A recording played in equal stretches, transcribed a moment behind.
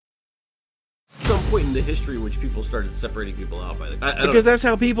some point in the history in which people started separating people out by the... Because that's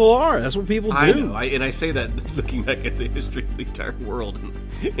how people are. That's what people do. I know. And I say that looking back at the history of the entire world.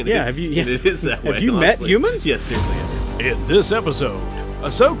 And it is that way. Have you met humans? Yes, seriously. In this episode,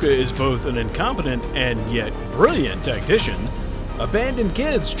 Ahsoka is both an incompetent and yet brilliant tactician. Abandoned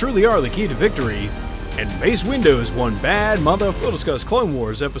kids truly are the key to victory. And Mace Windu is one bad mother. We'll discuss Clone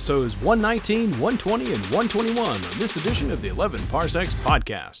Wars episodes 119, 120, and 121 on this edition of the 11 Parsecs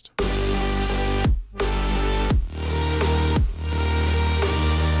Podcast.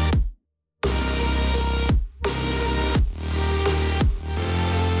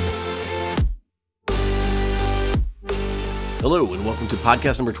 Hello, and welcome to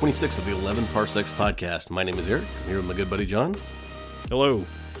podcast number 26 of the 11 Parsecs Podcast. My name is Eric. I'm here with my good buddy John. Hello.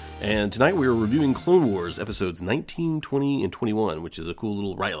 And tonight we are reviewing Clone Wars episodes 19, 20, and 21, which is a cool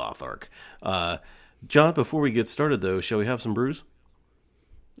little Ryloth arc. John, before we get started, though, shall we have some brews?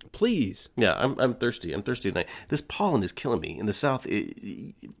 Please. Yeah, I'm thirsty. I'm thirsty tonight. This pollen is killing me. In the South,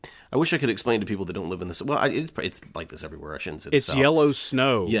 I wish I could explain to people that don't live in the South. Well, it's like this everywhere. I shouldn't say the South. It's yellow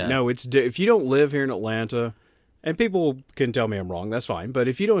snow. Yeah. No, if you don't live here in Atlanta, and people can tell me I'm wrong, that's fine. But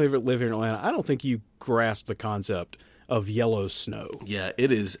if you don't live here in Atlanta, I don't think you grasp the concept of yellow snow. Yeah,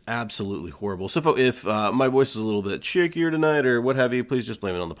 it is absolutely horrible. So if my voice is a little bit shakier tonight or what have you, please just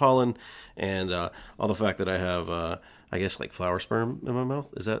blame it on the pollen and all the fact that I have, I guess, like flower sperm in my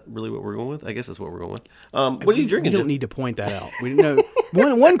mouth. Is that really what we're going with? I guess that's what we're going with. What are you drinking? You don't need to point that out. We know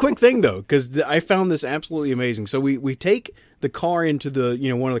one quick thing though, because I found this absolutely amazing. So we take the car into the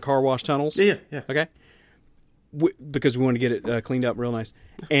one of the car wash tunnels. Yeah. Okay. Because we want to get it cleaned up real nice.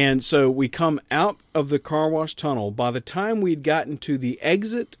 And so we come out of the car wash tunnel. By the time we'd gotten to the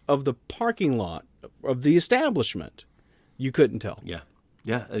exit of the parking lot of the establishment, you couldn't tell. Yeah.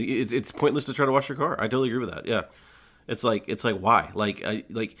 It's pointless to try to wash your car. I totally agree with that. Yeah. It's like why?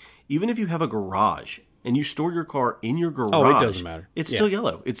 Like even if you have a garage and you store your car in your garage, it doesn't matter. It's still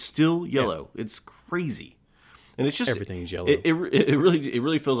yellow. It's still yellow. Yeah. It's crazy. And it's just everything's yellow. It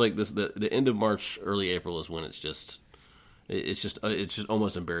really feels like this. The end of March, early April is when it's just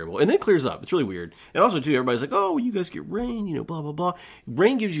almost unbearable, and then it clears up. It's really weird. And also too, everybody's like, "Oh, you guys get rain, blah blah blah."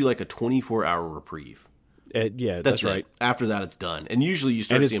 Rain gives you like a 24-hour reprieve. Yeah, that's right. After that, it's done, and usually you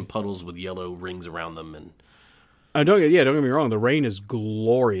start seeing puddles with yellow rings around them. And don't get me wrong. The rain is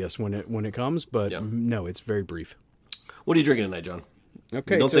glorious when it comes, but no, it's very brief. What are you drinking tonight, John?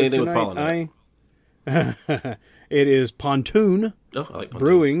 Okay, don't say anything with pollen in it. It is Pontoon. Oh, I like Pontoon.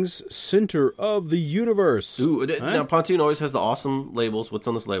 Brewing's Center of the Universe. Ooh, now Pontoon always has the awesome labels. What's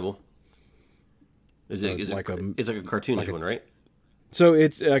on this label? It's like a cartoonish one, right? So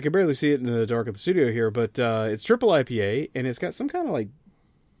I can barely see it in the dark of the studio here, but it's triple IPA, and it's got some kind of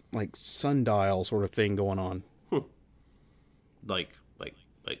like sundial sort of thing going on. Like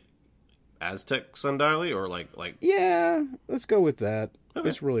Aztec sundial-y, or like? Yeah, let's go with that. Okay.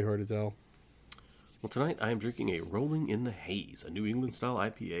 It's really hard to tell. Well, tonight I am drinking a Rolling in the Haze, a New England-style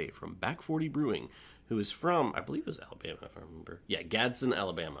IPA from Back 40 Brewing, who is from, I believe it was Alabama, if I remember. Yeah, Gadsden,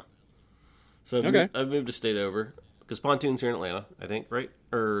 Alabama. So I've moved a state over, because Pontoon's here in Atlanta, I think, right?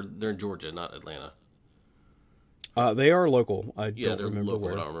 Or they're in Georgia, not Atlanta. They are local. They're local.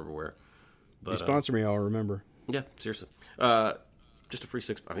 Where. I don't remember where. But, you sponsor me, I'll remember. Yeah, seriously. Just a free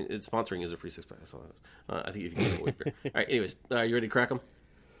six. I mean, sponsoring is a free six-pack. That's all that is. I think if you can get beer. All right. Anyways, you ready to crack them?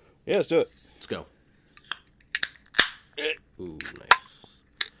 Yeah, let's do it. Let's go. Ooh, nice.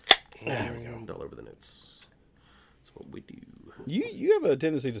 There we go. All over the notes. That's what we do. You have a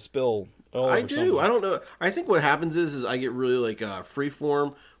tendency to spill. I do. Something. I don't know. I think what happens is I get really free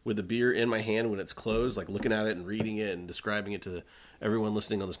form with the beer in my hand when it's closed, like looking at it and reading it and describing it to everyone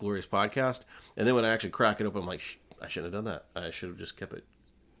listening on this glorious podcast. And then when I actually crack it open, I'm like, I shouldn't have done that. I should have just kept it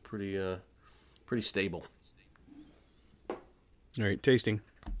pretty stable. All right, tasting.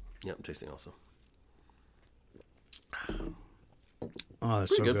 Yep, I'm tasting also. Oh,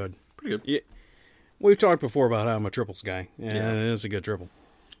 that's pretty so good. Pretty good. Yeah, we've talked before about how I'm a triples guy, and it's a good triple.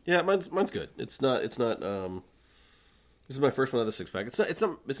 Yeah, mine's good. It's not. This is my first one of the 6-pack.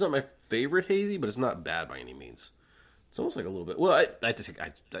 It's not my favorite hazy, but it's not bad by any means. It's almost like a little bit. Well, I have to take.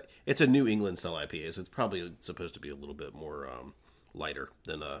 It's a New England style IPA, so it's probably supposed to be a little bit more lighter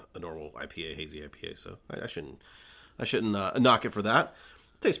than a normal IPA, hazy IPA. So I shouldn't knock it for that.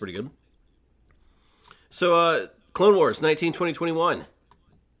 It tastes pretty good. So Clone Wars 19, 20, 21.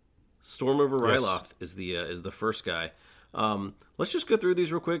 Storm over Ryloth is the first guy. Let's just go through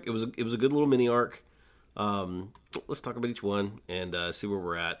these real quick. It was a good little mini arc. Let's talk about each one and see where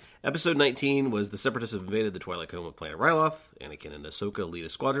we're at. Episode 19 was the Separatists have invaded the Twilight Home of planet Ryloth. Anakin and Ahsoka lead a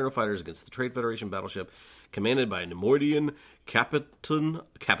squadron of fighters against the Trade Federation battleship commanded by Nemoidian Captain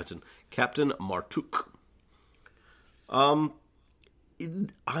Martuk.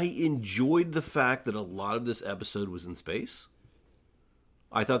 I enjoyed the fact that a lot of this episode was in space.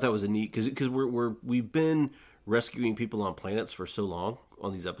 I thought that was a neat because we've been rescuing people on planets for so long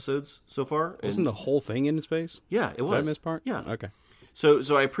on these episodes so far. Wasn't the whole thing in space? Yeah, it was. Did I miss part? Yeah. Okay. So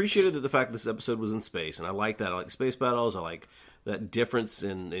I appreciated the fact this episode was in space, and I like that. I like space battles. I like that difference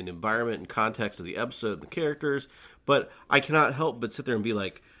in environment and context of the episode and the characters. But I cannot help but sit there and be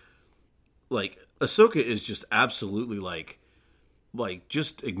like Ahsoka is just absolutely like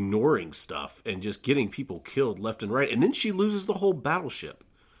just ignoring stuff and just getting people killed left and right, and then she loses the whole battleship.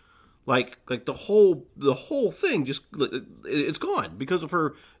 Like the whole thing just it's gone because of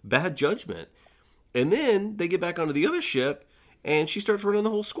her bad judgment. And then they get back onto the other ship, and she starts running the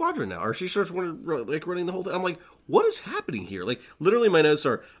whole squadron now, or she starts running the whole thing. I'm like, what is happening here? Like, literally, my notes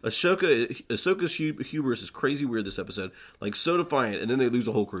are Ahsoka's hubris is crazy weird this episode, like so defiant, and then they lose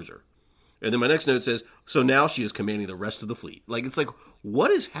a whole cruiser. And then my next note says, so now she is commanding the rest of the fleet. Like, it's like,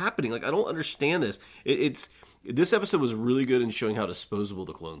 what is happening? Like, I don't understand this. This episode was really good in showing how disposable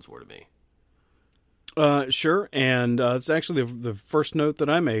the clones were to me. Sure. And it's actually the first note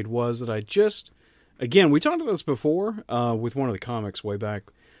that I made was that again, we talked about this before with one of the comics way back.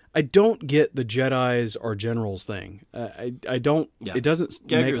 I don't get the Jedis or generals thing. I don't. Yeah. It doesn't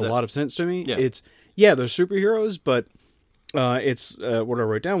make a lot of sense to me. Yeah. They're superheroes, but it's what I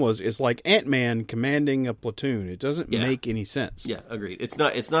wrote down was it's like Ant-Man commanding a platoon. It doesn't make any sense. Yeah, agreed. It's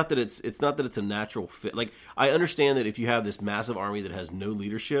not that it's a natural fit. Like, I understand that if you have this massive army that has no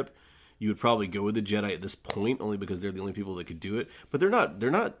leadership, you would probably go with the Jedi at this point, only because they're the only people that could do it. But they're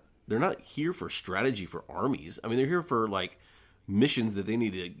not here for strategy for armies. I mean, they're here for like missions that they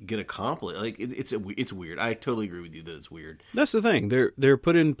need to get accomplished. Like, it's weird. I totally agree with you that it's weird. That's the thing. They're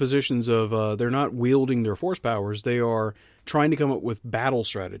put in positions of they're not wielding their force powers. They are trying to come up with battle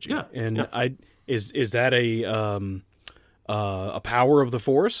strategy. Yeah. And is that a power of the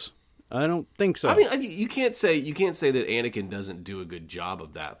Force? I don't think so. I mean, you can't say that Anakin doesn't do a good job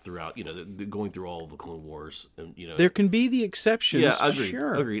of that throughout. Going through all of the Clone Wars. And, there can be the exceptions. Yeah, agreed.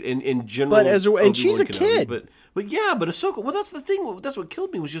 Sure. Agreed. In general, and she's a kid. But Ahsoka. Well, that's the thing. That's what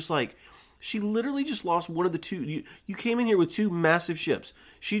killed me was just like she literally just lost one of the two. You came in here with two massive ships.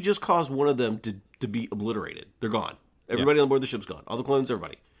 She just caused one of them to be obliterated. They're gone. Everybody on board the ship's gone. All the clones,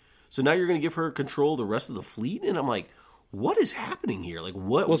 everybody. So now you're going to give her control of the rest of the fleet, and I'm like, what is happening here? Like,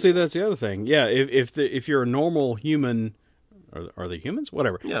 what? Well, see, that's the other thing. Yeah, if you're a normal human, are they humans?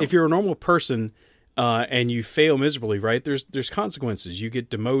 Whatever. Yeah. If you're a normal person and you fail miserably, right? There's consequences. You get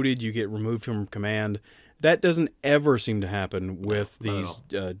demoted. You get removed from command. That doesn't ever seem to happen with these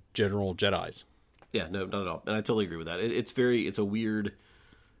general Jedis. Yeah, no, not at all. And I totally agree with that. It's a weird.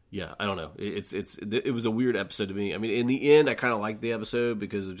 Yeah, I don't know. It was a weird episode to me. I mean, in the end, I kind of liked the episode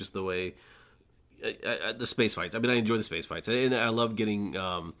because of just the way the space fights. I mean, I enjoy the space fights, and I love getting,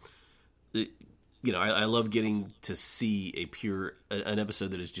 I love getting to see an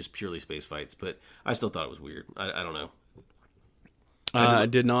episode that is just purely space fights. But I still thought it was weird. I don't know. I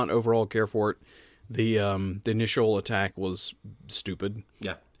did not overall care for it. The initial attack was stupid.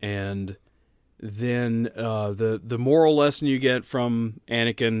 Yeah, and then the moral lesson you get from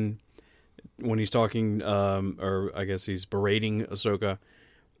Anakin when he's talking, or I guess he's berating Ahsoka,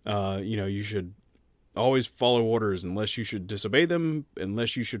 you should always follow orders unless you should disobey them,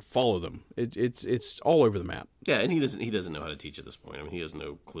 unless you should follow them. It's all over the map. Yeah, and he doesn't know how to teach at this point. I mean, he has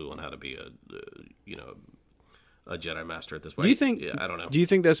no clue on how to be a Jedi Master at this point. Do you think? Yeah, I don't know. Do you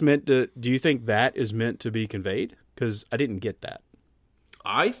think that's meant to? Do you think that is meant to be conveyed? Because I didn't get that.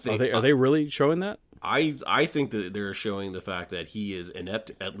 I think are they really showing that? I think that they're showing the fact that he is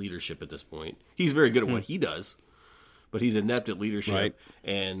inept at leadership at this point. He's very good at what he does, but he's inept at leadership. Right.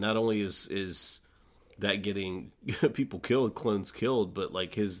 And not only is that getting people killed, clones killed, but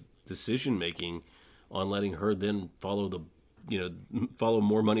like his decision making on letting her then follow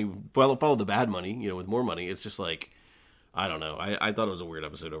more money, follow the bad money, with more money. It's just like, I don't know. I thought it was a weird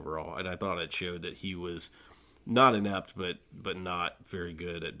episode overall, and I thought it showed that he was not inept, but not very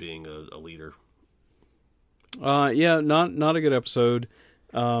good at being a leader. Yeah, not a good episode.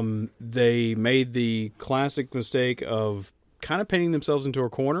 They made the classic mistake of kind of painting themselves into a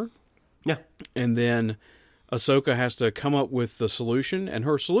corner. Yeah. And then Ahsoka has to come up with the solution, and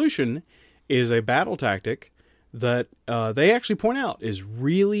her solution is a battle tactic that they actually point out is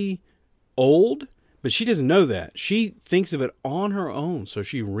really old, but she doesn't know that. She thinks of it on her own, so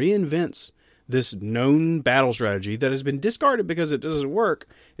she reinvents this known battle strategy that has been discarded because it doesn't work.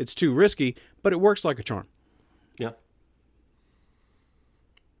 It's too risky, but it works like a charm. Yeah.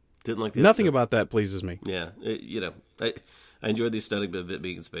 Didn't like the Nothing episode. about that pleases me. Yeah, I enjoyed the aesthetic of it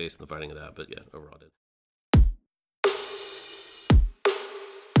being in space and the fighting of that, but yeah, overall I did.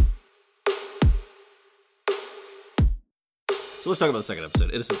 So let's talk about the second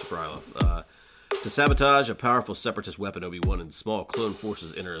episode, Innocence of Ryloth. To sabotage a powerful separatist weapon, Obi-Wan and small clone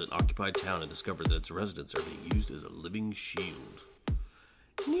forces enter an occupied town and discover that its residents are being used as a living shield.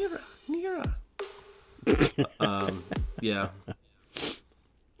 Nira. Yeah.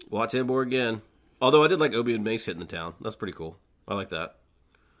 Watch Ambor again. Although I did like Obi and Mace hitting the town. That's pretty cool. I like that.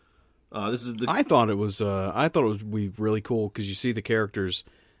 I thought it was really cool because you see the characters.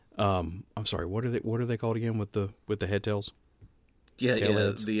 I'm sorry, what are they called again with the head tails? Yeah,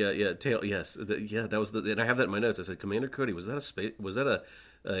 Tailheads. Tail. Yes, that was the. And I have that in my notes. I said, Commander Cody, was that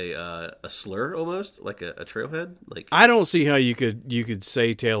a slur almost, like a trailhead? Like, I don't see how you could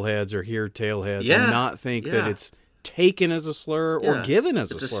say tailheads or hear tailheads and not think that it's taken as a slur or given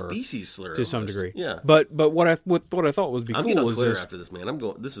as a slur. It's a species slur to almost. some degree. Yeah. But what I thought would be I'm cool getting on was Twitter this. after this, man. I'm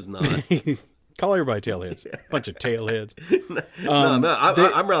going. This is not. Call everybody tailheads. Bunch of tailheads.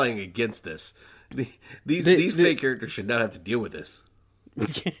 I'm rallying against this. These fake characters should not have to deal with this.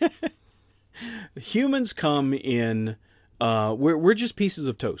 Humans come in. We're just pieces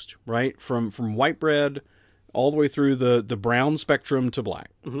of toast, right? From white bread all the way through the brown spectrum to black.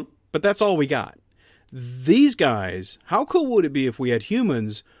 Mm-hmm. But that's all we got. These guys, how cool would it be if we had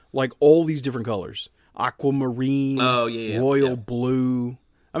humans like all these different colors? Aquamarine, royal blue.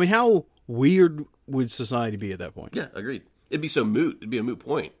 I mean, how weird would society be at that point? Yeah, agreed. It'd be so moot. It'd be a moot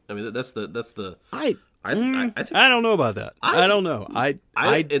point. I mean, that's the. I don't know about that. I don't know.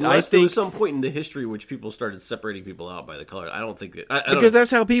 Unless there was some point in the history which people started separating people out by the color. I don't think that because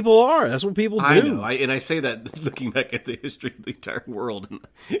that's how people are. That's what people do. I know. I say that looking back at the history of the entire world. And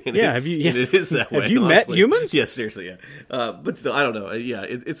it is that way. Have you honestly. met humans? Yeah, seriously. Yeah, but still, I don't know. Yeah,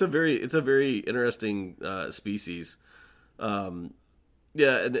 it's a very interesting species.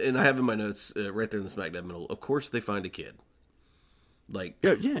 Yeah, and I have in my notes right there in the smack dab middle. Of course, they find a kid. Like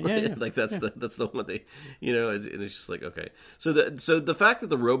like that's the one they, and it's just like, okay. So the fact that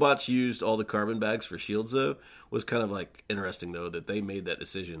the robots used all the carbon bags for shields though was kind of like interesting though, that they made that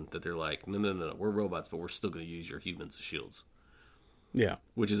decision that they're like, no, we're robots, but we're still going to use your humans as shields. Yeah,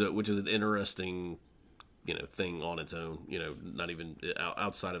 which is an interesting thing on its own. Not even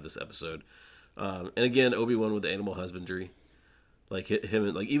outside of this episode. And again, Obi-Wan with the animal husbandry. Like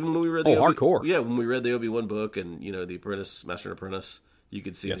him, like even when we read the hardcore, when we read the Obi-Wan book and the Apprentice, Master and Apprentice, you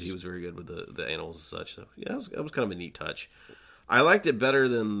could see that he was very good with the animals and such. So yeah, it was kind of a neat touch. I liked it better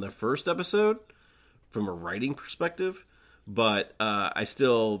than the first episode from a writing perspective, but I'm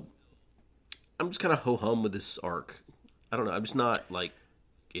just kind of ho hum with this arc. I don't know. I'm just not like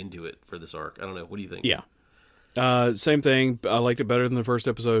into it for this arc. I don't know. What do you think? Yeah. Same thing. I liked it better than the first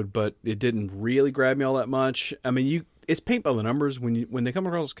episode, but it didn't really grab me all that much. I mean, it's paint by the numbers. When they come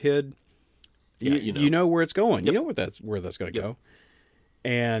across a kid, you know where it's going. Yep. You know where that's going to go.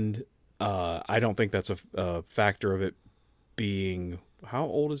 And I don't think that's a factor of it being, how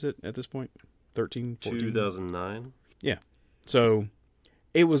old is it at this point? 13, 14? 2009. Yeah. So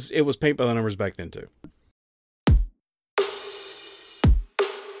it was paint by the numbers back then too.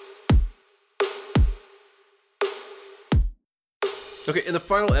 Okay, and the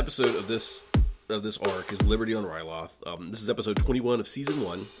final episode of this arc is Liberty on Ryloth. This is episode 21 of season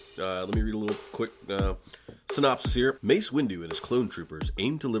 1. Let me read a little quick synopsis here. Mace Windu and his clone troopers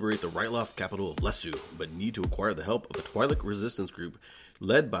aim to liberate the Ryloth capital of Lesu, but need to acquire the help of a Twi'lek resistance group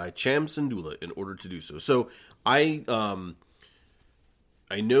led by Cham Syndulla in order to do so. So I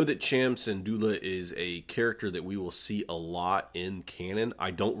know that Cham Syndulla is a character that we will see a lot in canon.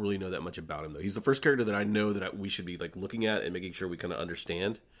 I don't really know that much about him though. He's the first character that I know that we should be like looking at and making sure we kind of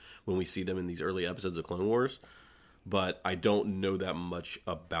understand when we see them in these early episodes of Clone Wars, but I don't know that much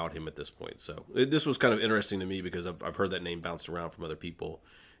about him at this point. So this was kind of interesting to me because I've heard that name bounced around from other people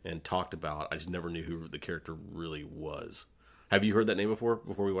and talked about. I just never knew who the character really was. Have you heard that name before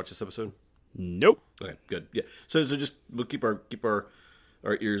we watch this episode? Nope. Okay, good. Yeah. So just we'll keep our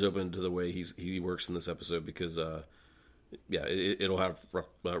ears open to the way he works in this episode because it'll have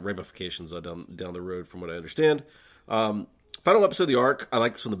ramifications down the road from what I understand. Final episode of the arc, I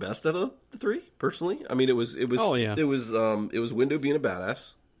like this one the best out of the three, personally. I mean, it was Windu being a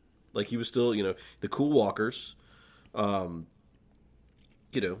badass, like he was still, the cool walkers, that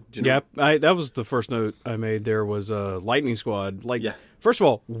was the first note I made. There was a Lightning Squad. First of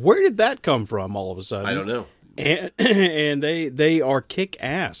all, where did that come from? All of a sudden, I don't know. and they are kick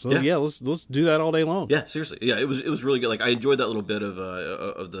ass. So yeah, let's do that all day long. Yeah, seriously. Yeah, it was really good. Like I enjoyed that little bit of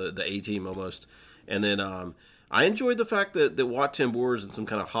the A team almost, and then I enjoyed the fact that Wat Tambor is in some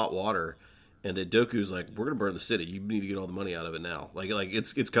kind of hot water, and that Doku's like, we're gonna burn the city. You need to get all the money out of it now. Like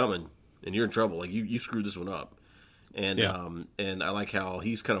it's coming, and you're in trouble. Like you screwed this one up, and and I like how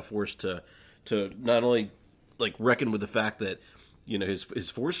he's kind of forced to not only like reckon with the fact that his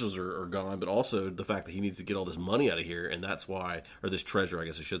forces are gone, but also the fact that he needs to get all this money out of here, and that's why, or this treasure, I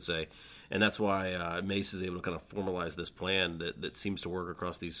guess I should say, and that's why Mace is able to kind of formalize this plan that seems to work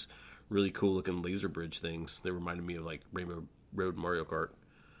across these really cool looking laser bridge things. They reminded me of like Rainbow Road and Mario Kart.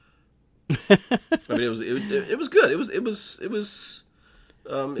 I mean, it was good. It was.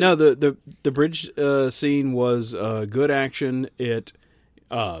 No, the bridge scene was good action.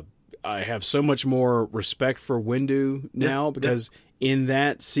 I have so much more respect for Windu now because in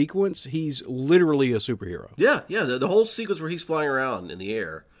that sequence, he's literally a superhero. Yeah. The whole sequence where he's flying around in the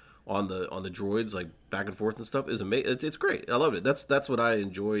air on the droids, like back and forth and stuff, is amazing. It's great. I love it. That's what I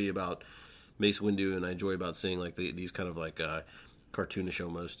enjoy about Mace Windu, and I enjoy about seeing like these kind of like cartoonish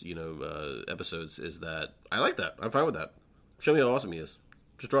almost episodes. Is that I like that. I'm fine with that. Show me how awesome he is.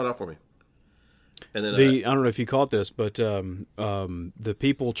 Just draw it out for me. And then I don't know if you caught this, but the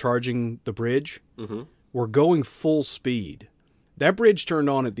people charging the bridge were going full speed. That bridge turned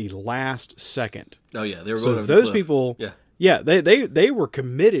on at the last second. Oh yeah, they were so going over those the cliff. People. Yeah. Yeah, they were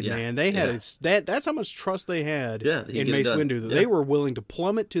committed, man. They had that's how much trust they had in Mace Windu that they were willing to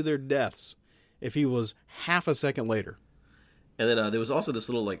plummet to their deaths if he was half a second later. And then there was also this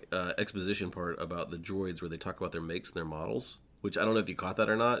little like exposition part about the droids where they talk about their makes and their models, which I don't know if you caught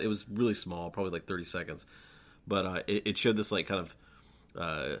that or not. It was really small, probably like 30 seconds. But it showed this like kind of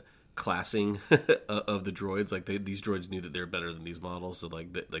classing of the droids. Like these droids knew that they're better than these models, so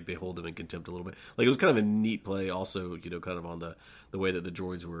like they hold them in contempt a little bit. Like it was kind of a neat play also, kind of on the way that the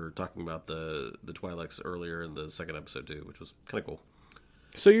droids were talking about the Twi'leks earlier in the second episode too, which was kind of cool.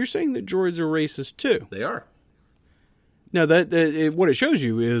 So you're saying that droids are racist too? They are. Now what it shows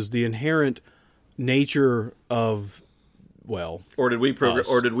you is the inherent nature of or did we program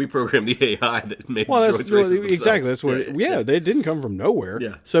the AI that made the droids racist exactly. That's what. They didn't come from nowhere.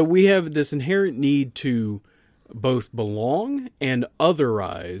 Yeah. So we have this inherent need to both belong and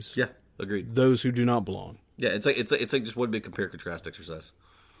otherize. Yeah, agreed. Those who do not belong. Yeah, it's like just one big compare contrast exercise.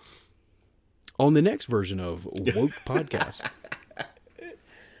 On the next version of Woke Podcast.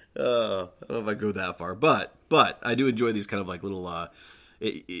 I don't know if I go that far, but I do enjoy these kind of like little.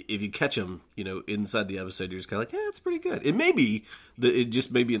 If you catch them, inside the episode, you're just kind of like, yeah, it's pretty good. It may be it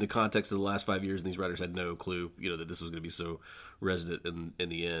just may be in the context of the last 5 years, and these writers had no clue, that this was going to be so resonant in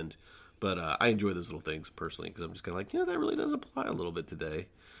the end. But I enjoy those little things personally because I'm just kind of like, that really does apply a little bit today.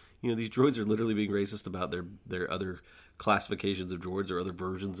 These droids are literally being racist about their other classifications of droids or other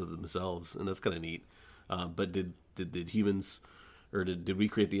versions of themselves, and that's kind of neat. But did humans? Or did we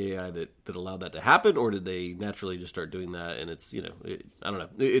create the AI that allowed that to happen, or did they naturally just start doing that? And it's I don't know.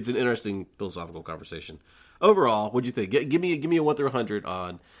 It's an interesting philosophical conversation. Overall, what'd you think? Give me a 1 through 100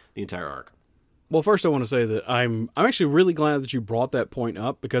 on the entire arc. Well, first I want to say that I'm actually really glad that you brought that point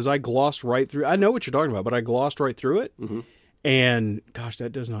up because I glossed right through. I know what you're talking about, but I glossed right through it. Mm-hmm. And gosh,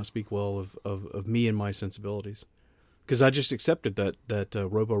 that does not speak well of me and my sensibilities because I just accepted that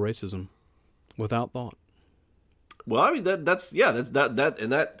robo racism without thought. Well, I mean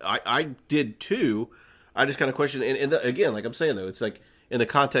I did too. I just kind of questioned, and again, like I'm saying though, it's like in the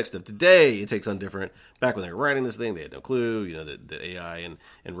context of today, it takes on different. Back when they were writing this thing, they had no clue, that AI and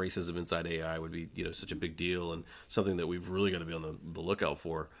racism inside AI would be, such a big deal and something that we've really got to be on the lookout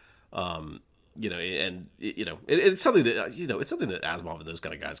for. It's something that it's something that Asimov and those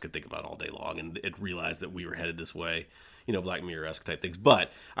kind of guys could think about all day long and realize that we were headed this way, Black Mirror-esque type things.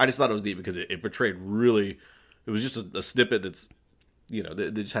 But I just thought it was neat because it portrayed really. It was just a snippet that's,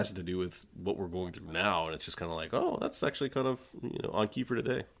 that just has to do with what we're going through now, and it's just kind of like, oh, that's actually kind of, on key for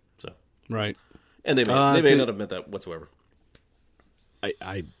today. So right, and they may not have meant that whatsoever.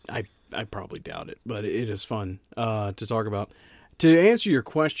 I probably doubt it, but it is fun to talk about. To answer your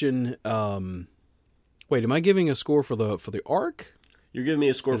question, wait, am I giving a score for the arc? You're giving me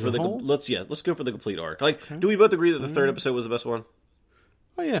a score for the let's go for the complete arc. Like, okay. Do we both agree that the third episode was the best one?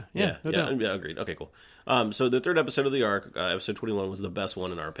 Oh, yeah, agreed. Okay, cool. So the third episode of the arc, episode 21, was the best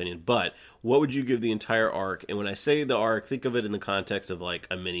one in our opinion. But what would you give the entire arc? And when I say the arc, think of it in the context of like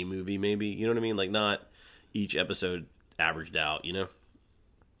a mini movie, maybe. You know what I mean? Like not each episode averaged out.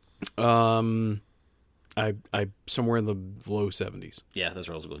 I somewhere in the low 70s. Yeah, that's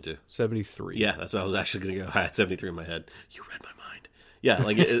where I was going to. 73. Yeah, that's what I was actually going to go. I had 73 in my head. You read my mind. Yeah,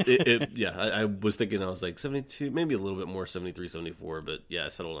 like yeah, I was thinking I was like 72, maybe a little bit more, 73, 74, but yeah, I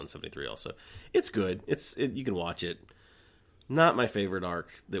settled on 73 also. It's good. You can watch it. Not my favorite arc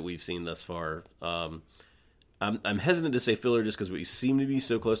that we've seen thus far. I'm hesitant to say filler just because we seem to be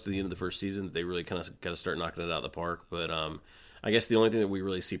so close to the end of the first season that they really kind of got to start knocking it out of the park. But I guess the only thing that we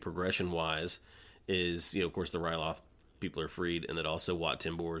really see progression-wise is, of course, the Ryloth people are freed, and that also Wat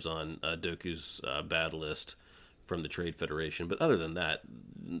Timbor's on Doku's bad list from the Trade Federation. But other than that,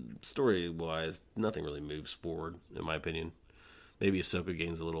 story-wise, nothing really moves forward, in my opinion. Maybe Ahsoka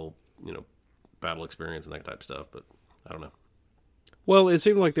gains a little, battle experience and that type of stuff, but I don't know. Well, it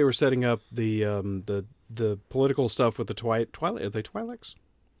seemed like they were setting up the political stuff with the Twilight. Are they Twi'leks?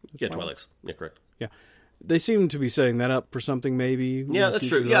 Yeah, Twi'leks. Yeah, correct. Yeah. They seem to be setting that up for something, maybe. Yeah, that's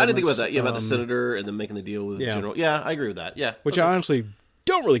true. Yeah, I didn't think about that. Yeah, about the senator and then making the deal with the general. Yeah, I agree with that. Yeah. Which I honestly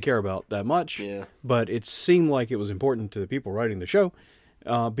don't really care about that much. Yeah. But it seemed like it was important to the people writing the show.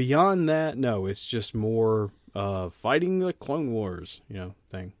 Beyond that, no, it's just more fighting the Clone Wars,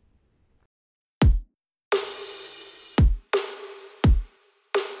 thing.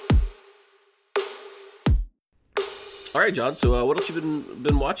 All right, John. So, what else you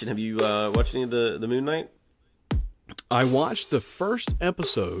been watching? Have you watched any of the Moon Knight? I watched the first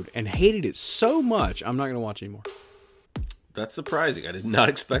episode and hated it so much. I'm not going to watch anymore. That's surprising. I did not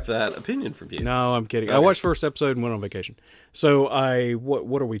expect that opinion from you. No, I'm kidding. Okay. I watched the first episode and went on vacation. So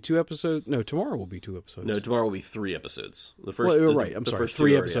what are we? 2 episodes? No, tomorrow will be 2 episodes. No, tomorrow will be 3 episodes. The first, right? I'm sorry,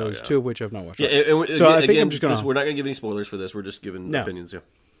 3 episodes, 2 of which I've not watched. Yeah, so I think I'm just going. We're not going to give any spoilers for this. We're just giving opinions. Yeah.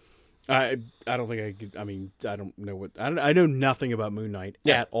 I don't think I could. I mean, I don't know what. I know nothing about Moon Knight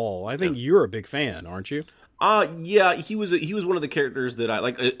at all. I think you're a big fan, aren't you? Yeah, he was one of the characters that I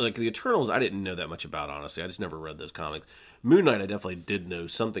like the Eternals. I didn't know that much about, honestly. I just never read those comics. Moon Knight, I definitely did know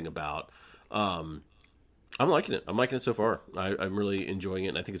something about. I'm liking it. I'm liking it so far. I'm really enjoying it,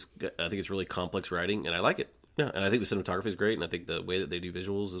 and I think it's really complex writing, and I like it. Yeah, and I think the cinematography is great, and I think the way that they do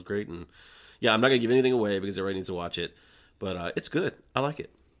visuals is great. And yeah, I'm not gonna give anything away because everybody needs to watch it, but it's good. I like it.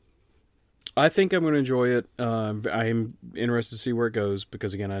 I think I'm going to enjoy it. I am interested to see where it goes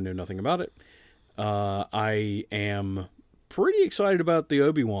because, again, I know nothing about it. I am pretty excited about the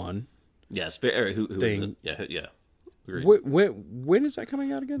Obi-Wan. Yes, who thing. Is it? Yeah. When is that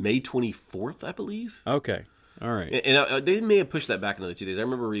coming out again? May 24th, I believe. Okay, all right. And they may have pushed that back another 2 days. I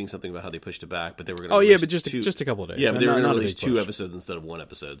remember reading something about how they pushed it back, but they were going to. Oh yeah, but just a couple of days. Yeah, but they were going to release 2 episodes instead of 1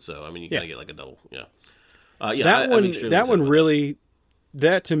 episode. So I mean, you kind of get like a double. Yeah. That one really.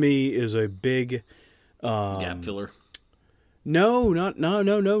 That to me is a big gap filler. No.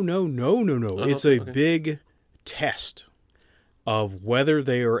 It's a big test of whether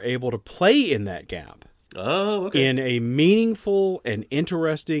they are able to play in that gap. Oh, okay. In a meaningful and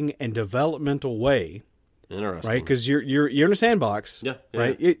interesting and developmental way. Interesting, right? Because you're in a sandbox. Yeah.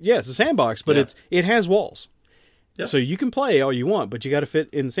 Right. It's a sandbox, but it has walls. Yeah. So you can play all you want, but you got to fit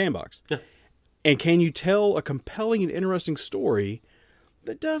in the sandbox. Yeah. And can you tell a compelling and interesting story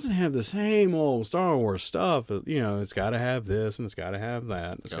that doesn't have the same old Star Wars stuff? It's got to have this and it's got to have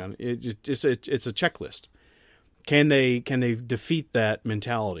that. It's a checklist. Can they defeat that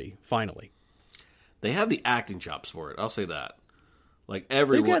mentality finally? They have the acting chops for it. I'll say that. Like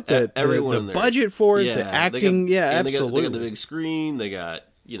everyone, they've got everyone the budget for it, the acting. Absolutely. They got the big screen. They got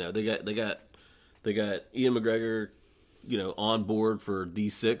they got Ian McGregor, on board for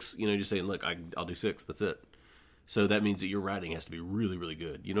these 6. Just saying, look, I'll do 6. That's it. So that means that your writing has to be really, really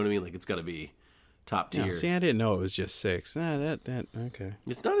good. You know what I mean? Like it's got to be top tier. Yeah, see, I didn't know it was just 6. Okay.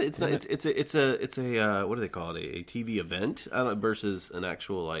 It's not. It's a what do they call it? A TV event versus an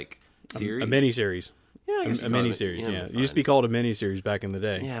actual series. A mini-series. Yeah, I guess a mini-series. Yeah, it used to be called a mini-series back in the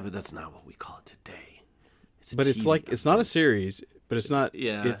day. Yeah, but that's not what we call it today. It's not a series. But it's not.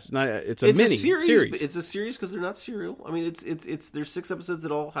 Yeah, it's not. It's a mini series. It's a series because they're not serial. I mean, it's there's 6 episodes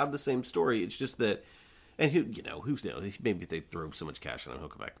that all have the same story. It's just that. And who's maybe if they throw so much cash on him, he'll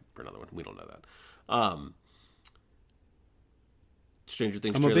come back for another one. We don't know that. Stranger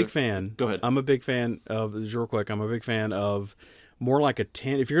Things. I'm a big fan. Go ahead. I'm a big fan of real quick. I'm a big fan of more like a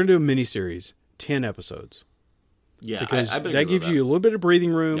 10. If you're going to do a miniseries, 10 episodes. Yeah, because that gives you a little bit of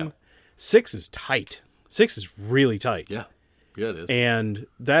breathing room. Yeah. 6 is tight. 6 is really tight. Yeah, it is. And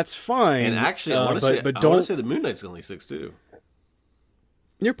that's fine. And actually, I want to say the Moon Knight's only 6 too.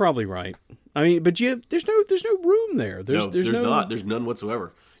 You're probably right. I mean, but there's no room there. There's none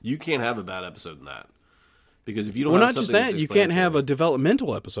whatsoever. You can't have a bad episode in that because if you don't, not just that, you can't have a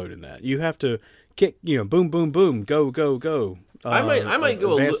developmental episode in that. You have to kick, boom, boom, boom, go, go, go. I might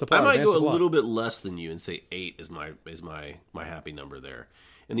go a little bit less than you and say 8 is my happy number there.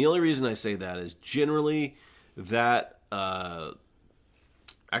 And the only reason I say that is generally that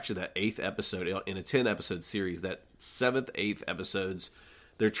actually that 8th episode in a 10-episode series, that 7th, 8th episodes,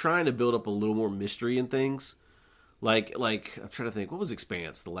 they're trying to build up a little more mystery in things. Like I'm trying to think, what was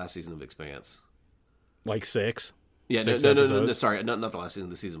Expanse? The last season of Expanse, like 6. Yeah, Six no. Sorry, not the last season.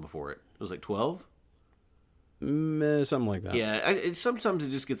 The season before it. It was like 12. Something like that. Yeah, sometimes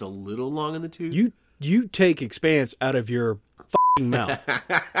it just gets a little long in the tooth. You take Expanse out of your fucking mouth.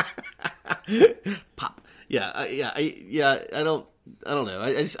 Pop. Yeah. I don't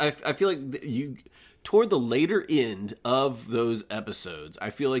know. I feel like you toward the later end of those episodes, I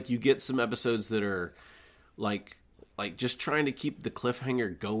feel like you get some episodes that are like just trying to keep the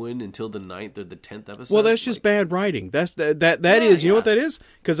cliffhanger going until the 9th or the 10th episode. Well, that's just bad writing. That is. You know what that is?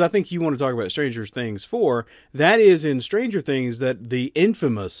 Because I think you want to talk about Stranger Things 4. That is in Stranger Things that the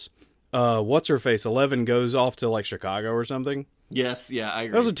infamous what's her face 11 goes off to like Chicago or something. Yes, yeah, I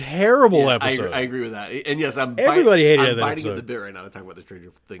agree. That was a terrible episode. I agree with that. And yes, everybody hated that biting episode. at the bit right now to talk about the Stranger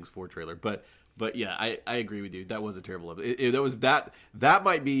Things 4 trailer. But yeah, I agree with you. That was a terrible episode. That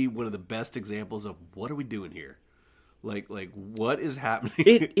might be one of the best examples of what are we doing here? Like what is happening?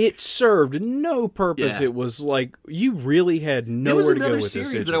 It served no purpose. Yeah. It was like you really had nowhere to go with this. There was another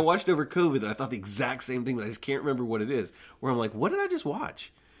series that I watched over COVID that I thought the exact same thing, but I just can't remember what it is. Where I'm like, what did I just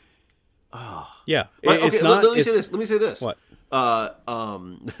watch? Oh yeah. It's not. Let me say this. What?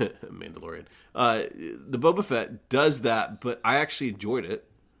 Mandalorian. The Boba Fett does that, but I actually enjoyed it.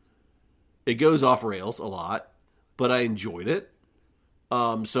 It goes off rails a lot, but I enjoyed it.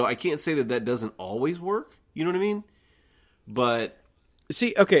 So I can't say that doesn't always work. You know what I mean? But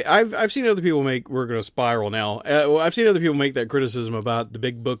see, okay, I've seen other people make. We're going to spiral now. I've seen other people make that criticism about the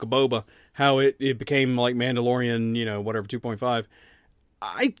Big Book of Boba, how it became like Mandalorian, whatever 2.5.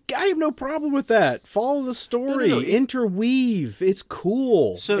 I have no problem with that. Follow the story, interweave. It's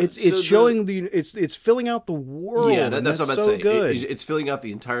cool. So it's showing it's filling out the world. Yeah, that's what I'm so saying. Good. It's filling out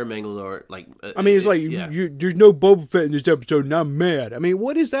the entire Mandalore. Like, I mean, it's like there's no Boba Fett in this episode, and I'm mad. I mean,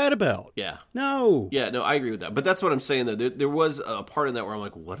 what is that about? Yeah, no, I agree with that. But that's what I'm saying. Though there was a part in that where I'm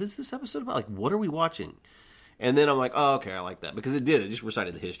like, what is this episode about? Like, what are we watching? And then I'm like, oh, okay, I like that because it just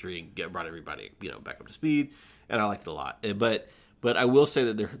recited the history and brought everybody back up to speed, and I liked it a lot. But I will say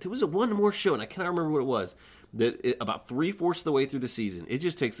that there was one more show, and I cannot remember what it was, that about 3/4 of the way through the season, it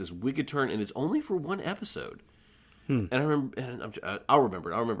just takes this wicked turn, and it's only for one episode. And I remember, and I'll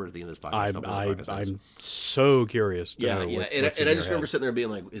remember it. I'll remember it at the end of this podcast. I'm so curious. To know and I just remember sitting there being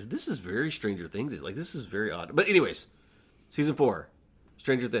like, this is very Stranger Things. Like, this is very odd. But anyways, season 4,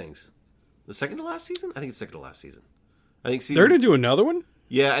 Stranger Things. The second to last season? I think it's second to last season. They're going to do another one?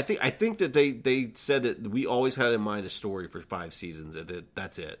 Yeah, I think that they said that we always had in mind a story for 5 seasons, and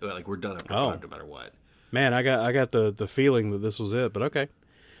that's it. Like, we're done after 5 no matter what. Man, I got the feeling that this was it, but okay.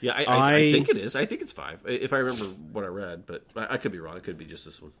 Yeah, I think it is. I think it's 5, if I remember what I read, but I could be wrong. It could be just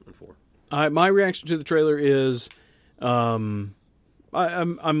this one and 4. My reaction to the trailer is, I'm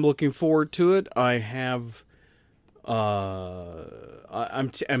looking forward to it. I have, I'm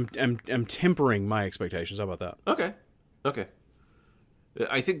tempering my expectations. How about that? Okay.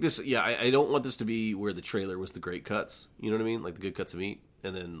 I think this, I don't want this to be where the trailer was the great cuts. You know what I mean? Like the good cuts of meat,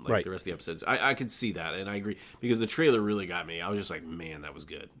 and then the rest of the episodes. I could see that, and I agree, because the trailer really got me. I was just like, man, that was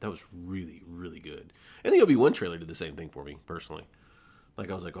good. That was really, really good. And the Obi-Wan trailer did the same thing for me, personally.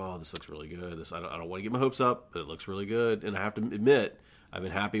 Like, I was like, oh, this looks really good. I don't want to get my hopes up, but it looks really good. And I have to admit, I've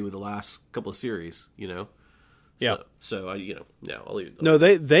been happy with the last couple of series, Yeah. So I'll leave it. No,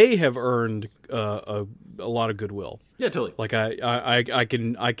 they have earned a lot of goodwill. Yeah, totally. Like I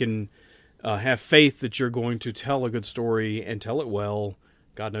can have faith that you're going to tell a good story and tell it well.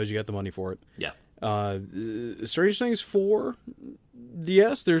 God knows you got the money for it. Yeah. Stranger Things 4,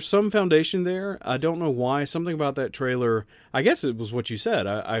 yes, there's some foundation there. I don't know why. Something about that trailer. I guess it was what you said.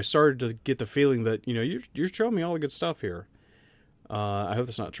 I started to get the feeling that you're showing me all the good stuff here. I hope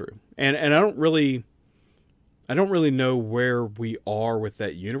that's not true. And I don't really know where we are with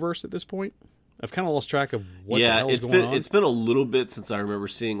that universe at this point. I've kind of lost track of what the hell is going on. It's been a little bit since I remember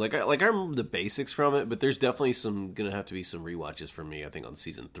seeing I remember the basics from it, but there's definitely gonna have to be some rewatches for me. I think on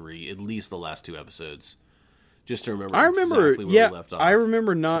season 3, at least the last 2 episodes, just to remember. Exactly where we left off. I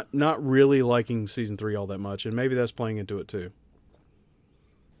remember not really liking season 3 all that much, and maybe that's playing into it too.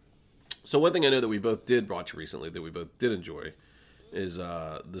 So one thing I know that we both did watch recently that we both did enjoy is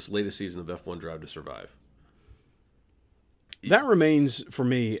this latest season of F1 Drive to Survive. That remains, for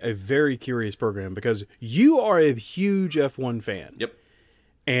me, a very curious program because you are a huge F1 fan. Yep.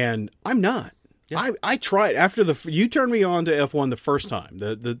 And I'm not. Yeah. I tried. After you turned me on to F1 the first time,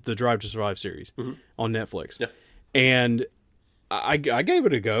 the Drive to Survive series on Netflix. Yeah. And I gave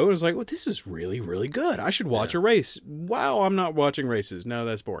it a go. I was like, well, this is really, really good. I should watch a race. Wow, I'm not watching races. No,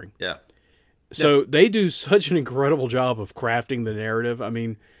 that's boring. Yeah. So they do such an incredible job of crafting the narrative. I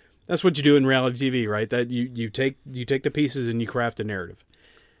mean, that's what you do in reality TV, right? That you take the pieces and you craft a narrative.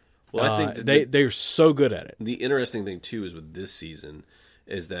 Well, I think they're so good at it. The interesting thing too is with this season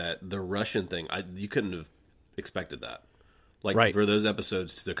is that the Russian thing, you couldn't have expected that. Like for those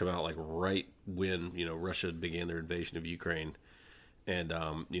episodes to come out like right when, Russia began their invasion of Ukraine and,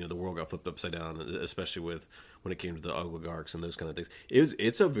 the world got flipped upside down, especially when it came to the oligarchs and those kind of things. It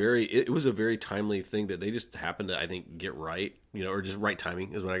was a very timely thing that they just happened to, I think, get right, or just right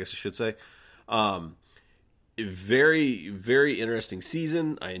timing is what I guess I should say. Very, very interesting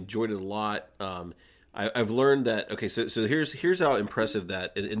season. I enjoyed it a lot. I've learned that. Okay, so here's how impressive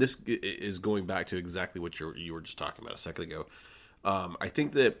that, and this is going back to exactly what you were just talking about a second ago. I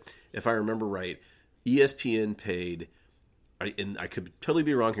think that if I remember right, ESPN paid, and I could totally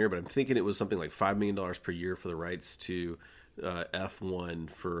be wrong here, but I'm thinking it was something like $5 million per year for the rights to F1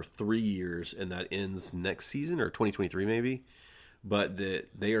 for 3 years, and that ends next season or 2023 maybe. But that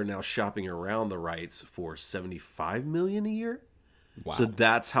they are now shopping around the rights for $75 million a year. Wow! So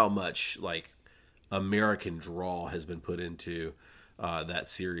that's how much American draw has been put into that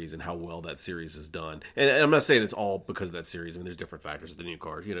series and how well that series is done. And I'm not saying it's all because of that series. I mean, there's different factors of the new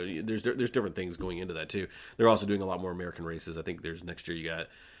cars. There's different things going into that too. They're also doing a lot more American races. I think there's next year you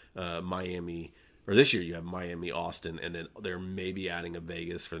got Miami. Or this year you have Miami, Austin, and then they're maybe adding a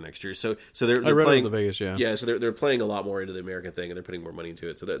Vegas for the next year. So they're playing the Vegas, yeah. Yeah, so they're playing a lot more into the American thing, and they're putting more money into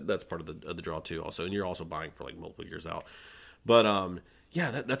it. So that's part of the draw too, also. And you're also buying for multiple years out. But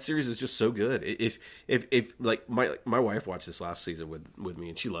that series is just so good. If my wife watched this last season with me,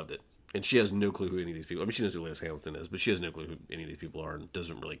 and she loved it, and she has no clue who any of these people. I mean, she knows who Lewis Hamilton is, but she has no clue who any of these people are, and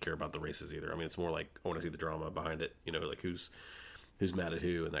doesn't really care about the races either. I mean, it's more like I want to see the drama behind it. Who's mad at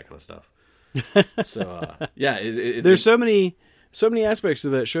who and that kind of stuff. So there's so many aspects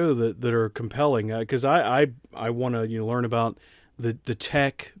of that show that are compelling because I want to learn about the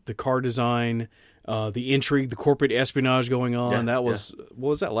tech, the car design, the intrigue, the corporate espionage going on. That was what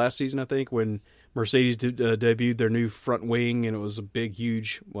was that last season, I think, when Mercedes debuted their new front wing and it was a big,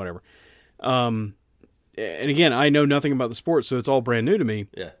 huge whatever. And again, I know nothing about the sport, so it's all brand new to me.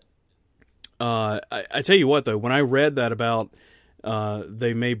 Yeah. I tell you what though, when I read that about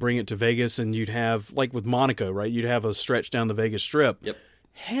they may bring it to Vegas, and you'd have, like with Monaco, right? You'd have a stretch down the Vegas Strip. Yep.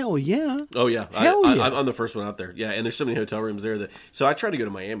 Hell yeah. Oh, yeah. Hell yeah. I'm the first one out there. Yeah, and there's so many hotel rooms there. So I tried to go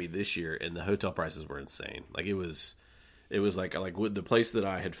to Miami this year, and the hotel prices were insane. It was like the place that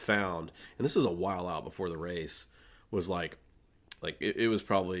I had found, and this was a while out before the race, was it was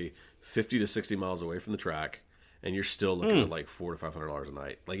probably 50 to 60 miles away from the track. And you're still looking at $400 to $500 a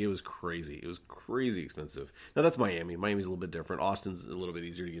night. It was crazy. It was crazy expensive. Now that's Miami. Miami's a little bit different. Austin's a little bit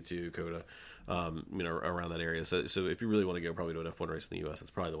easier to get to. Coda, around that area. So if you really want to go probably to an F1 race in the U.S., that's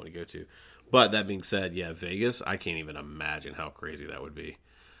probably the one to go to. But that being said, yeah, Vegas, I can't even imagine how crazy that would be.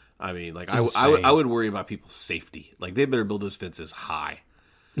 I mean, I would worry about people's safety. They better build those fences high.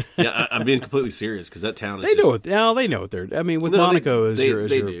 Yeah, I'm being completely serious because that town is. They know it. Now they know what they're. I mean, with Monaco as your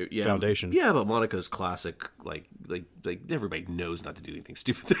foundation. Yeah, but Monaco's classic. Everybody knows not to do anything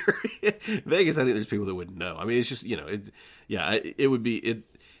stupid there. Vegas, I think there's people that wouldn't know. I mean, it's just it would be it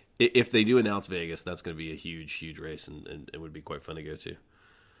if they do announce Vegas, that's going to be a huge, huge race, and it would be quite fun to go to.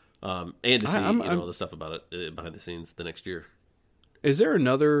 And to see all the stuff about it behind the scenes the next year. Is there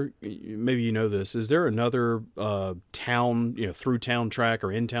another, maybe you know this, is there another town, through town track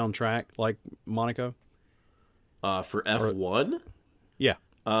or in town track like Monaco? For F1? Yeah.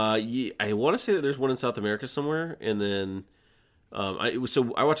 I want to say that there's one in South America somewhere, and then I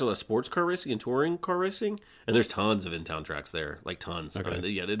watch a lot of sports car racing and touring car racing, and there's tons of in-town tracks there, tons. Okay.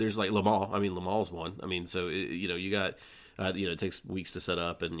 I mean, there's Le Mans. I mean, Le Mans is one. I mean, so you got it takes weeks to set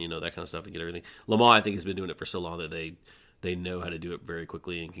up and that kind of stuff and get everything. Le Mans, I think, has been doing it for so long that they know how to do it very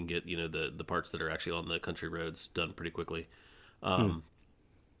quickly and can get the parts that are actually on the country roads done pretty quickly.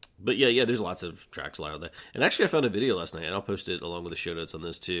 But yeah, there's lots of tracks like that. And actually, I found a video last night, and I'll post it along with the show notes on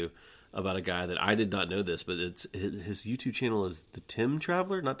this too, about a guy that I did not know this, but his YouTube channel is the Tim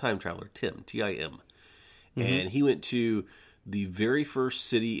Traveler, not Time Traveler, Tim, Tim, and he went to the very first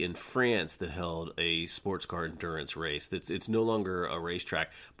city in France that held a sports car endurance race. It's no longer a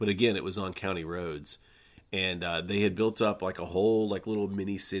racetrack, but again, it was on county roads. And they had built up a whole little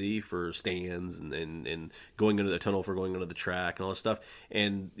mini city for stands and going into the tunnel for going into the track and all this stuff.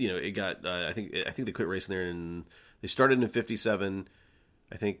 And it got I think they quit racing there, and they started in 57.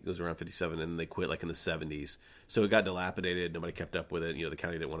 I think it was around 57, and then they quit like in the 70s. So it got dilapidated. Nobody kept up with it. The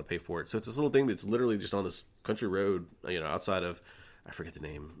county didn't want to pay for it. So it's this little thing that's literally just on this country road, outside of, I forget the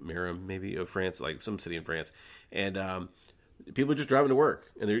name, Merim maybe, of France, like some city in France. And people are just driving to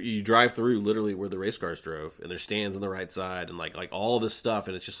work, and you drive through literally where the race cars drove, and there's stands on the right side, and like all this stuff,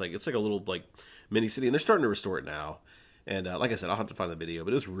 and it's just like, it's like a little like mini city, and they're starting to restore it now. And like I said, I'll have to find the video,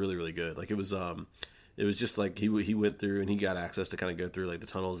 but it was really, really good. Like it was just like he went through and he got access to kind of go through like the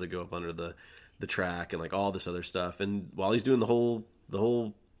tunnels that go up under the track and like all this other stuff. And while he's doing the whole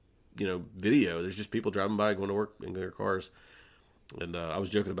video, there's just people driving by going to work in their cars. And I was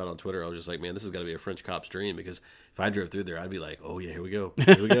joking about it on Twitter. I was just like, man, this has got to be a French cop's dream, because if I drove through there, I'd be like, oh yeah, here we go,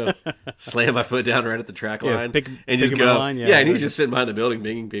 slam my foot down right at the track line and just go. Line, and he's just sitting behind the building,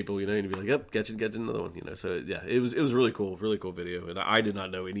 binging people, and he'd be like, yep, get another one, So yeah, it was really cool video. And I did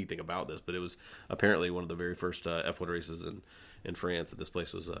not know anything about this, but it was apparently one of the very first F1 races in France. This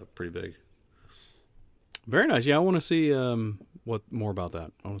place was pretty big. Very nice. Yeah, I want to see what more about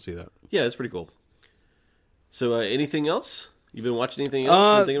that. I want to see that. Yeah, it's pretty cool. So anything else? You've been watching anything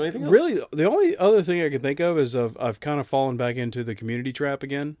else? You think of anything else? Really, the only other thing I can think of is I've kind of fallen back into the Community trap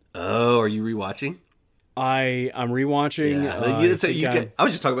again. Oh, are you rewatching? I'm rewatching. Yeah. I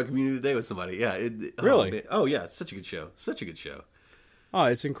was just talking about Community today with somebody. Yeah. Really? Oh, yeah. It's such a good show. Such a good show. Oh,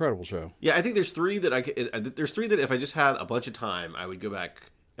 it's an incredible show. Yeah, I think there's three that if I just had a bunch of time, I would go back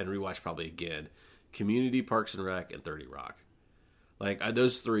and rewatch probably again. Community, Parks and Rec, and 30 Rock. Like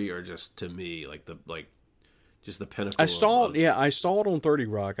those three are just, to me, just the pinnacle. I stalled on 30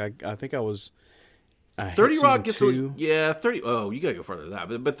 Rock. I think I was. 30 Rock gets 30. Oh, you gotta go further than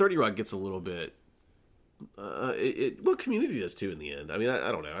that. But 30 Rock gets a little bit. Community does too in the end. I mean,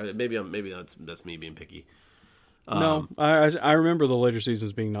 I don't know. Maybe that's me being picky. No, I remember the later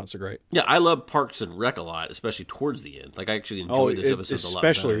seasons being not so great. Yeah, I love Parks and Rec a lot, especially towards the end. Like I actually enjoyed this episode a lot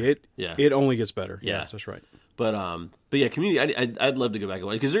better. Especially it only gets better. Yeah, yes, that's right. But yeah, Community. I'd love to go back and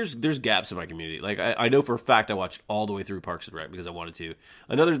watch, because there's gaps in my Community. Like I know for a fact I watched all the way through Parks and Rec because I wanted to.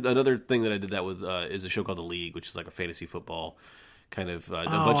 Another thing that I did that with is a show called The League, which is like a fantasy football kind of a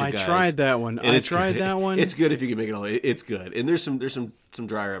bunch of guys. I tried that one. It's good if you can make it all. It's good, and there's some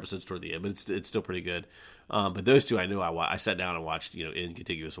drier episodes toward the end, but it's still pretty good. But those two I knew I sat down and watched in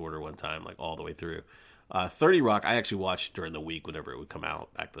contiguous order one time, like all the way through. 30 Rock I actually watched during the week whenever it would come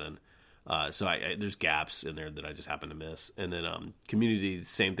out back then. So there's gaps in there that I just happened to miss. And then Community,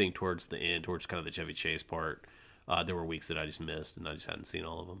 same thing towards the end, towards kind of the Chevy Chase part. There were weeks that I just missed and I just hadn't seen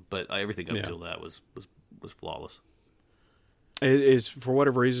all of them. But everything up until that was flawless. It's, for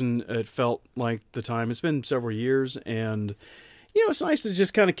whatever reason, it felt like the time. It's been several years, and it's nice to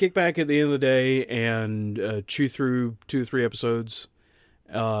just kind of kick back at the end of the day and chew through 2 or 3 episodes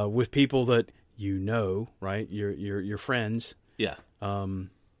with people that right? Your friends. Yeah.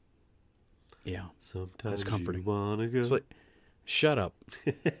 Yeah. Sometimes that's comforting. You wanna go. It's like, shut up.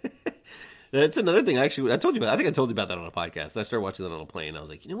 That's another thing. Actually, I told you about. I think I told you about that on a podcast. I started watching that on a plane. I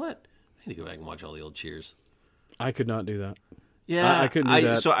was like, you know what? I need to go back and watch all the old Cheers. I could not do that. Yeah, I couldn't do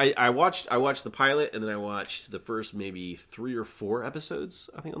that. So I watched the pilot, and then I watched the first maybe 3 or 4 episodes,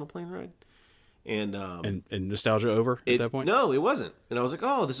 I think, on the plane ride. And nostalgia over at that point? No, it wasn't. And I was like,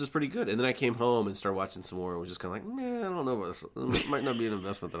 oh, this is pretty good. And then I came home and started watching some more and was just kind of like, man, I don't know about this. It might not be an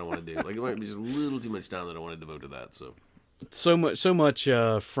investment that I want to do. Like, it might be just a little too much time that I want to devote to that. So much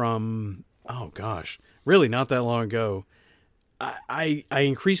from, oh gosh, really not that long ago. I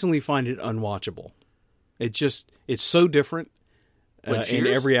increasingly find it unwatchable. It's so different in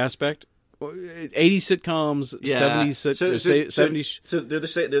every aspect. 80s sitcoms, yeah. 70s 70s. So they're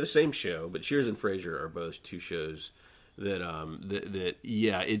the same show, but Cheers and Frasier are both 2 shows that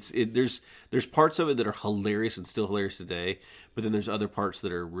there's parts of it that are hilarious and still hilarious today, but then there's other parts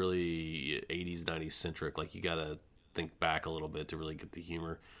that are really 80s 90s centric. Like you got to think back a little bit to really get the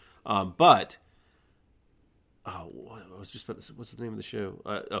humor. But I was just about to say, what's the name of the show?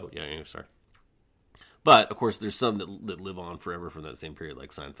 Sorry. But, of course, there's some that live on forever from that same period, like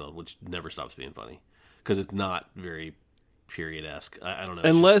Seinfeld, which never stops being funny. Because it's not very period-esque. I don't know.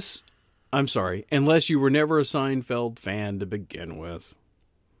 Unless you were never a Seinfeld fan to begin with.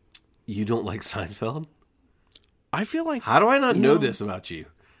 You don't like Seinfeld? I feel like... How do I not know this about you?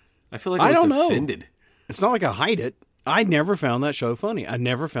 I feel like I was offended. It's not like I hide it. I never found that show funny. I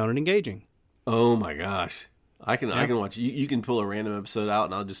never found it engaging. Oh, my gosh. I can watch. You can pull a random episode out,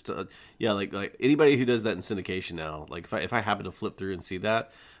 and I'll just like anybody who does that in syndication now. Like if I happen to flip through and see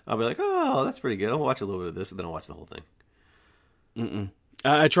that, I'll be like, oh, that's pretty good. I'll watch a little bit of this, and then I'll watch the whole thing.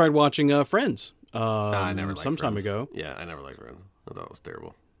 I tried watching Friends. I never liked some time Friends. ago. Yeah, I never liked Friends. I thought it was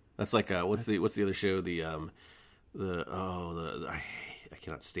terrible. That's like what's the other show?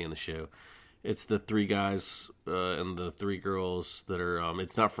 cannot stand the show. It's the 3 guys and the 3 girls that are.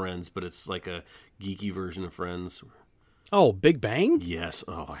 It's not Friends, but it's like a geeky version of Friends. Oh, Big Bang? Yes.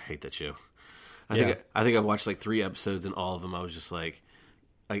 Oh, I hate that show. I think I've watched like 3 episodes, and all of them I was just like,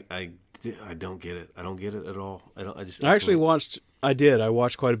 I don't get it. I don't get it at all. I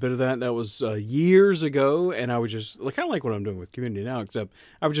watched quite a bit of that. That was years ago, and I would just kind of like what I'm doing with Community now, except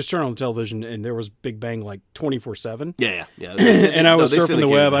I would just turn on the television, and there was Big Bang like 24/7. Yeah. And I was surfing the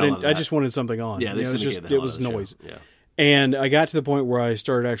web. I just wanted something on. Yeah, it was noise. Yeah. And I got to the point where I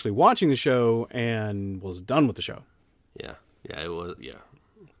started actually watching the show and was done with the show. Yeah, it was. Yeah.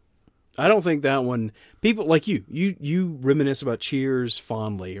 I don't think that one. People like you reminisce about Cheers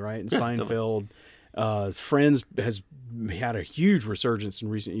fondly, right? And Seinfeld. Friends has had a huge resurgence in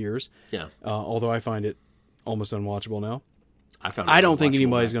recent years. Yeah. Although I find it almost unwatchable now. I don't think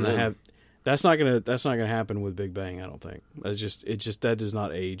anybody's going to have. That's not going to happen with Big Bang. I don't think. That does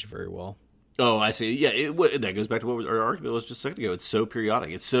not age very well. Oh, I see. Yeah, that goes back to what our argument was just a second ago. It's so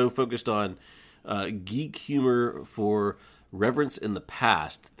periodic. It's so focused on geek humor for reverence in the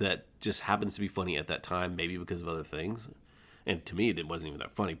past that just happens to be funny at that time, maybe because of other things. And to me, it wasn't even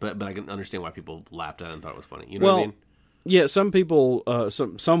that funny. But I can understand why people laughed at it and thought it was funny. You know what I mean? Yeah, some people,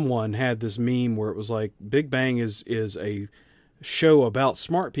 someone had this meme where it was like, Big Bang is a show about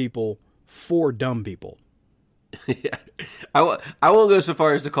smart people for dumb people. Yeah, I won't go so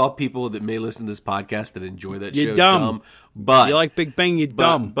far as to call people that may listen to this podcast that enjoy that show dumb. But you like Big Bang,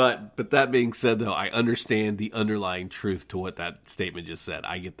 dumb. But that being said, though, I understand the underlying truth to what that statement just said.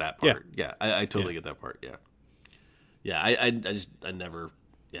 I get that part. Yeah, I totally get that part. Yeah. I never.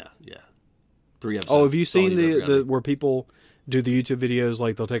 Yeah. 3 episodes. Oh, have you seen the where people do the YouTube videos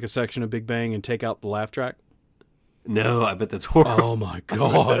like they'll take a section of Big Bang and take out the laugh track? No, I bet that's horrible. Oh my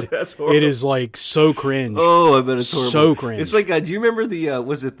god, that's horrible. It is like so cringe. Oh, I bet it's horrible. So cringe. It's like, do you remember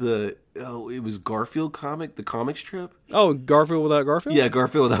it was Garfield comic, the comic strip? Oh, Garfield without Garfield? Yeah,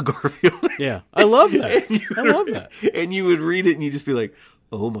 Garfield without Garfield. Yeah, I love that. I love that. And you would read it and you'd just be like,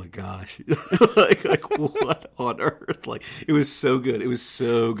 oh my gosh. like what on earth? Like, it was so good. It was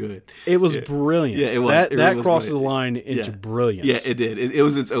so good. It was brilliant. Yeah, it was. That crosses the line into brilliance. Yeah, it did. It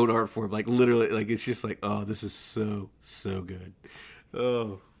was its own art form. Like, literally, like, it's just like, oh, this is so good.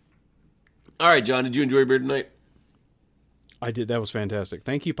 Oh. All right, John, did you enjoy your beer tonight? I did. That was fantastic.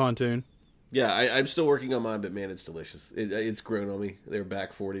 Thank you, Pontoon. Yeah, I'm still working on mine, but man, it's delicious. It's grown on me. They're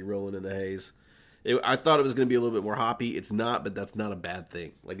back 40, rolling in the haze. I thought it was going to be a little bit more hoppy. It's not, but that's not a bad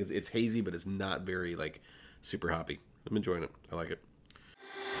thing. Like, it's hazy, but it's not very, like, super hoppy. I'm enjoying it. I like it.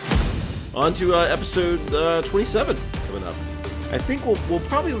 On to episode 27 coming up. I think we'll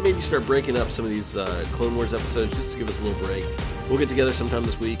probably maybe start breaking up some of these Clone Wars episodes just to give us a little break. We'll get together sometime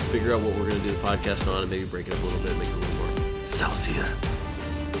this week, figure out what we're going to do the podcast on, and maybe break it up a little bit, make it a little more saucier.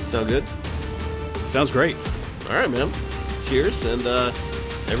 Sound good? Sounds great. All right, man. Cheers, and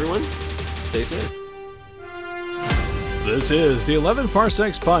everyone, stay safe. This is the 11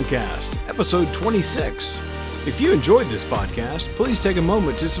 Parsecs Podcast, episode 26. If you enjoyed this podcast, please take a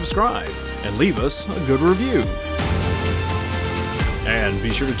moment to subscribe and leave us a good review. And be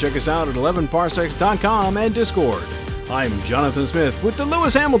sure to check us out at 11parsecs.com and Discord. I'm Jonathan Smith with the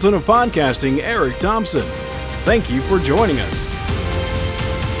Lewis Hamilton of podcasting, Eric Thompson. Thank you for joining us.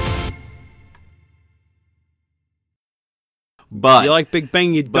 But you like Big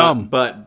Bang, you dumb. But